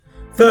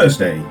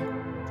Thursday,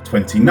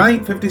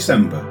 29th of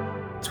December,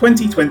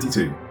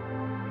 2022.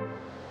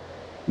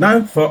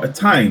 Now for a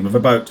time of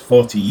about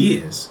 40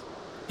 years,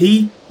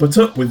 he put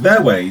up with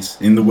their ways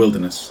in the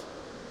wilderness.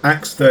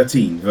 Acts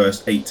 13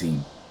 verse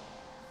 18.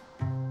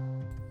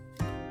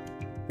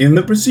 In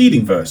the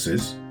preceding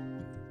verses,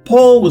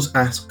 Paul was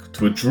asked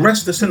to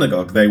address the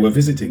synagogue they were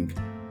visiting.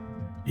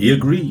 He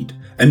agreed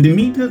and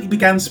immediately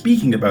began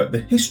speaking about the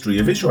history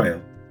of Israel.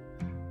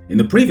 In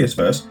the previous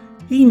verse,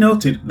 he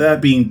noted their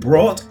being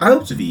brought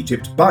out of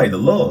Egypt by the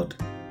Lord.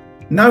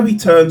 Now he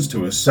turns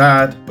to a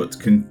sad but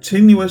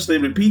continuously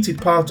repeated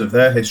part of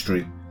their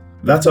history,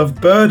 that of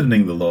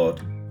burdening the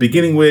Lord,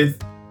 beginning with,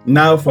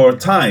 now for a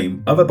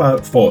time of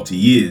about 40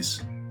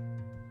 years.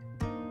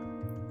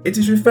 It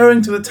is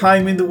referring to the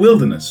time in the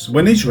wilderness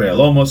when Israel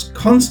almost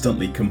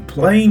constantly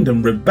complained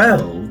and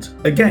rebelled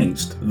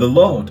against the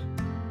Lord.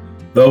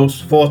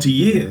 Those 40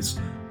 years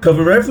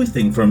cover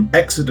everything from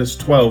Exodus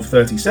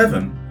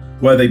 12:37,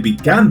 where they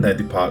began their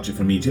departure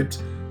from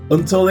Egypt,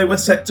 until they were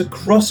set to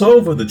cross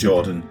over the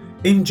Jordan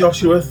in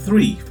Joshua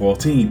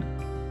 3:14.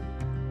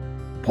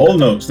 Paul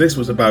notes this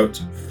was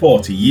about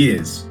 40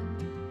 years.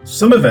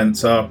 Some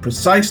events are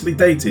precisely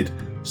dated,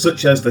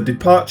 such as the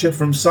departure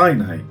from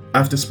Sinai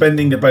after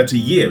spending about a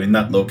year in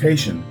that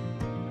location,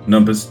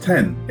 Numbers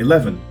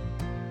 10:11.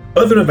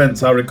 Other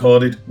events are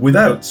recorded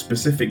without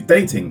specific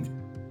dating,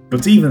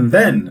 but even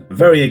then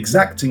very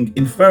exacting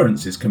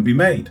inferences can be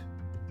made.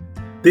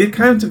 The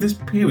account of this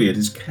period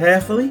is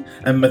carefully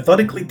and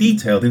methodically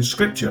detailed in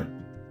Scripture.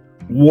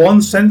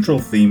 One central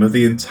theme of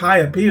the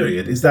entire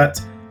period is that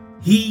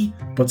he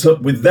put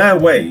up with their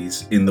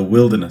ways in the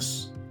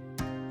wilderness.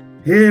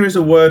 Here is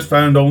a word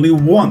found only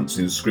once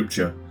in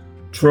Scripture,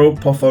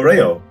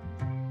 tropophoreo.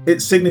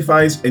 It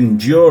signifies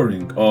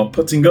enduring or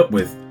putting up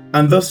with,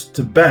 and thus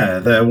to bear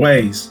their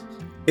ways.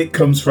 It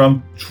comes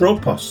from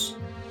tropos,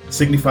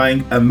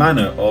 signifying a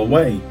manner or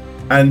way,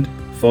 and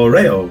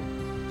phoreo,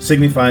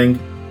 signifying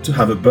to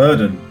have a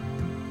burden.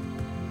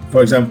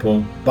 For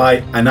example,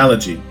 by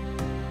analogy,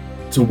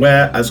 to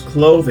wear as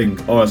clothing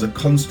or as a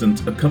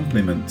constant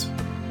accompaniment.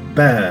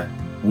 Bear,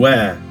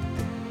 wear,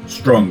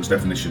 Strong's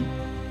definition.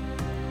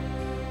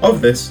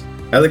 Of this,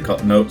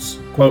 Ellicott notes,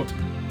 quote,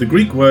 "The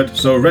Greek word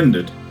so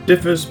rendered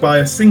differs by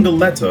a single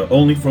letter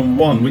only from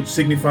one which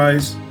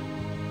signifies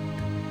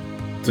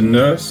to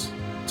nurse,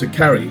 to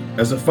carry,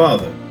 as a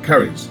father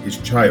carries his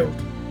child."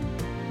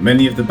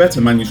 Many of the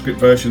better manuscript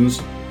versions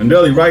and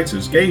early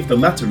writers gave the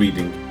latter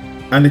reading,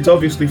 and it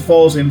obviously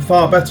falls in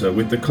far better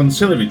with the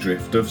conciliary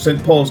drift of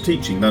St. Paul's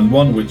teaching than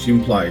one which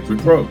implied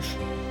reproach.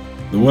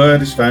 The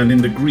word is found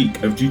in the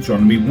Greek of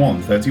Deuteronomy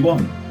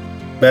 1:31,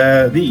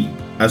 "Bear thee,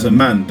 as a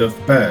man doth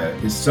bear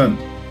his son,"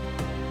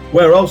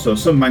 where also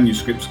some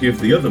manuscripts give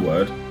the other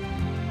word,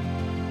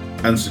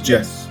 and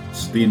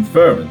suggests the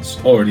inference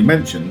already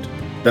mentioned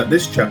that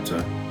this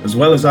chapter, as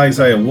well as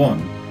Isaiah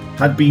 1,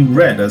 had been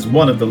read as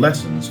one of the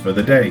lessons for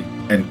the day,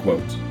 end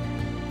quote.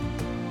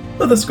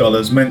 Other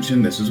scholars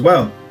mention this as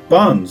well.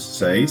 Barnes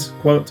says,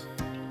 quote,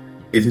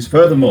 "It is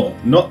furthermore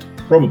not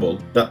probable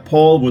that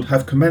Paul would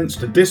have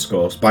commenced a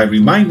discourse by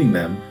reminding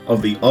them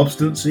of the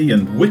obstinacy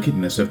and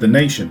wickedness of the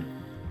nation.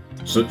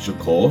 Such a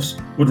course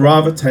would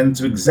rather tend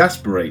to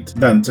exasperate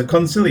than to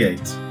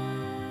conciliate,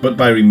 but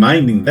by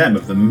reminding them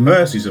of the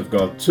mercies of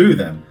God to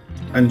them,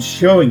 and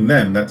showing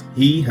them that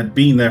he had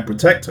been their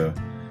protector,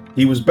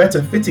 he was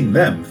better fitting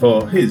them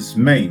for his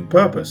main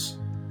purpose,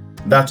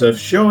 that of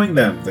showing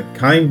them the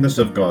kindness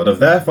of God of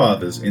their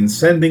fathers in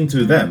sending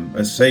to them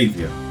a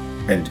Saviour."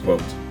 End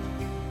quote.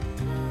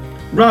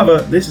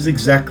 Rather, this is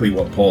exactly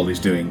what Paul is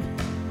doing.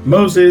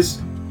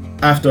 Moses,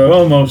 after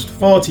almost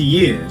 40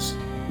 years,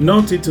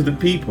 noted to the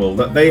people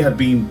that they had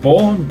been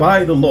borne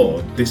by the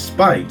Lord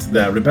despite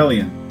their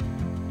rebellion.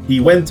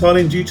 He went on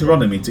in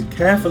Deuteronomy to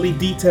carefully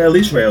detail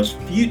Israel's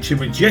future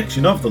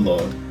rejection of the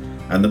Lord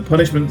and the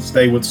punishments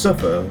they would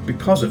suffer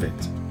because of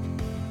it.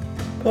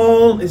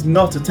 Paul is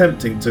not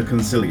attempting to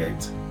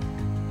conciliate,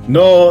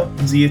 nor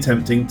is he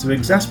attempting to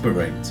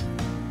exasperate.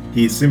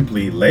 He is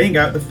simply laying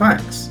out the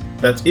facts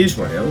that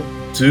Israel,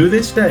 to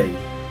this day,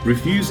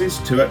 refuses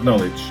to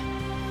acknowledge.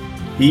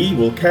 He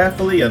will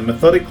carefully and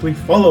methodically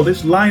follow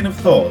this line of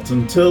thought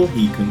until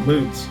he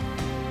concludes.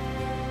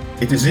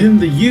 It is in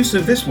the use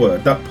of this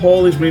word that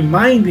Paul is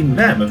reminding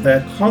them of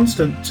their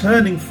constant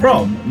turning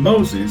from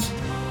Moses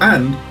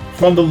and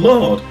from the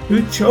Lord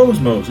who chose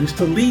Moses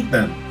to lead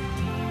them.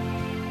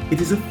 It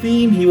is a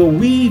theme he will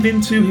weave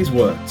into his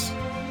words,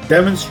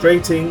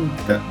 demonstrating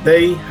that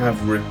they have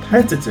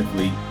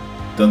repetitively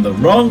done the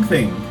wrong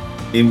thing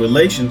in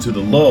relation to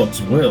the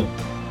Lord's will.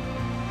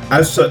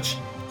 As such,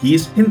 he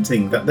is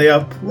hinting that they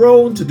are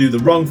prone to do the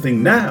wrong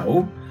thing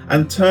now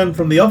and turn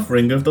from the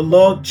offering of the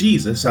Lord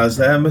Jesus as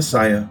their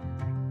Messiah.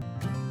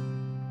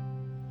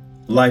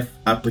 Life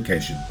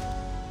application.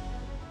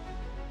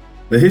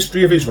 The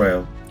history of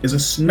Israel is a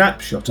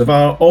snapshot of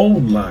our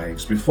own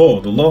lives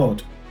before the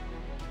Lord.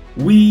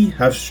 We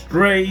have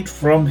strayed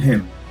from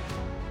him.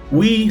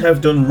 We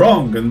have done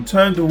wrong and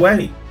turned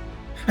away.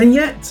 And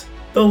yet,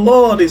 the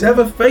Lord is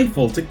ever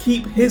faithful to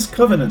keep his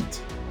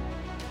covenant.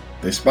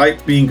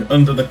 Despite being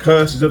under the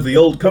curses of the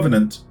Old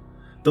Covenant,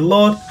 the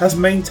Lord has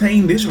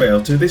maintained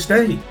Israel to this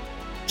day,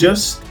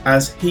 just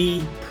as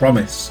He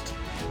promised.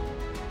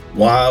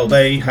 While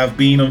they have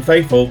been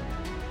unfaithful,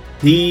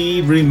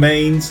 He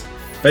remains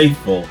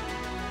faithful.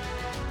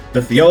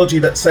 The theology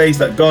that says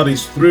that God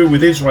is through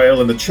with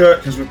Israel and the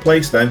church has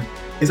replaced them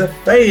is a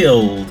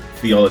failed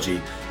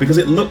theology because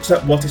it looks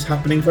at what is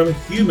happening from a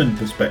human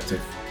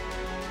perspective.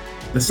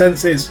 The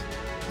sense is,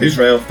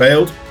 Israel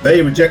failed,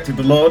 they rejected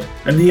the Lord,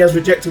 and He has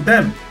rejected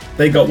them.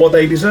 They got what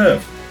they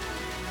deserve.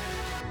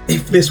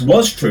 If this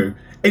was true,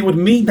 it would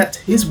mean that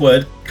His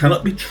word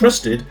cannot be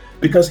trusted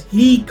because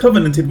He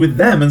covenanted with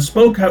them and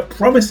spoke out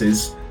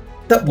promises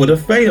that would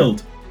have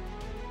failed.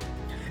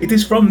 It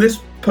is from this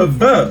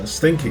perverse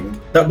thinking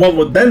that one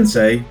would then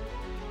say,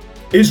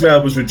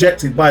 Israel was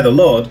rejected by the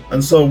Lord,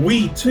 and so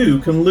we too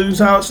can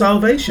lose our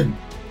salvation.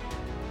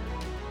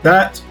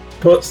 That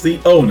puts the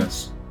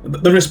onus,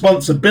 the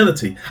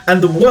responsibility,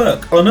 and the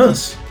work on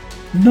us,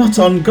 not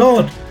on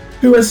God,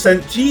 who has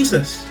sent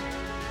Jesus.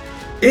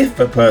 If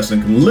a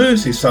person can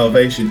lose his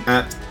salvation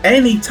at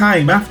any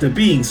time after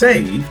being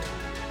saved,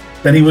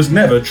 then he was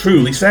never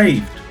truly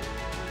saved.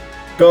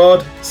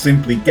 God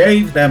simply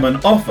gave them an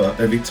offer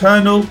of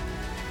eternal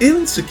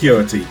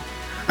insecurity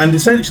and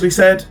essentially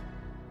said,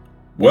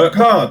 work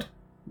hard,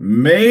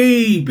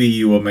 maybe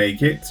you will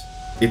make it.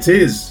 It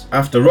is,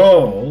 after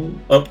all,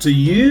 up to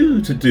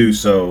you to do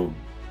so.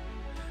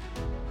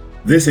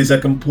 This is a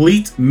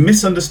complete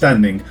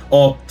misunderstanding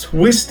or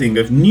twisting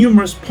of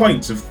numerous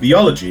points of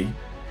theology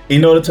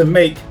in order to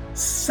make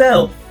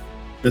self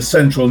the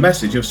central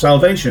message of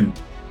salvation.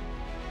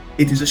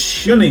 It is a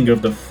shunning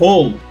of the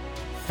full,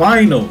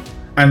 final,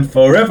 and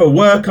forever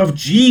work of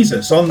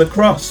Jesus on the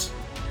cross,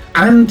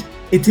 and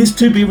it is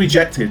to be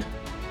rejected.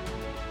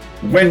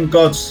 When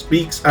God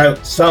speaks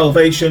out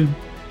salvation,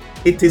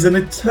 it is an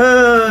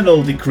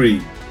eternal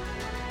decree.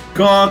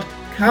 God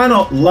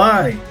cannot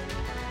lie.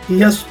 He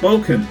has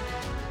spoken.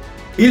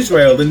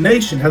 Israel, the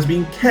nation, has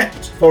been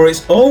kept for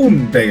its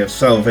own day of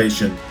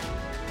salvation.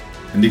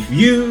 And if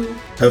you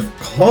have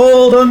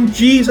called on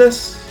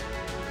Jesus,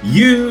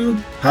 you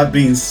have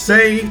been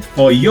saved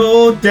for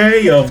your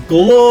day of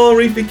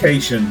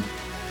glorification,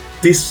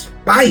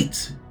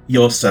 despite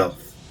yourself.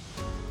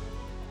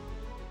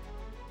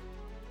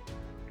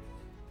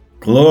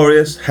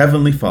 Glorious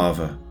Heavenly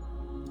Father,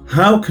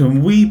 how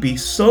can we be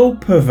so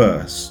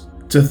perverse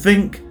to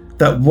think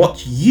that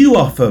what you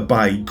offer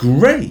by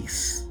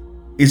grace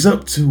is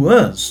up to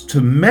us to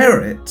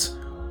merit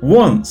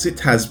once it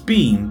has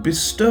been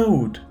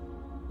bestowed?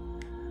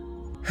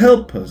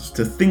 Help us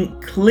to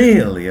think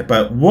clearly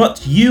about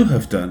what you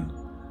have done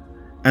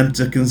and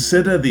to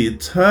consider the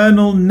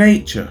eternal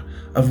nature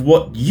of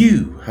what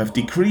you have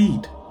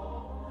decreed.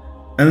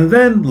 And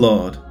then,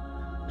 Lord,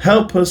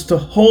 help us to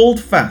hold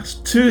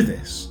fast to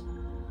this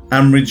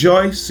and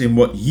rejoice in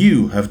what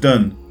you have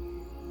done,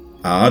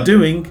 are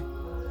doing,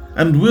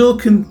 and will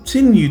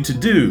continue to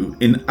do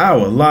in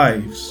our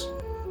lives.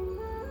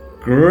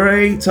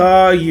 Great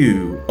are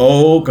you,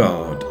 O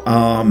God.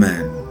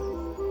 Amen.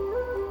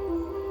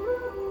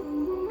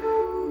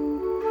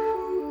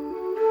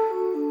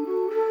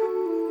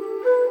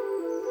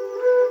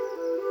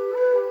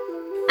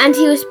 And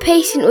he was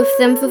patient with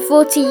them for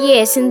 40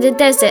 years in the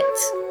desert.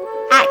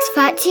 Acts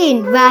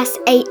 13, verse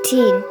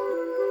 18.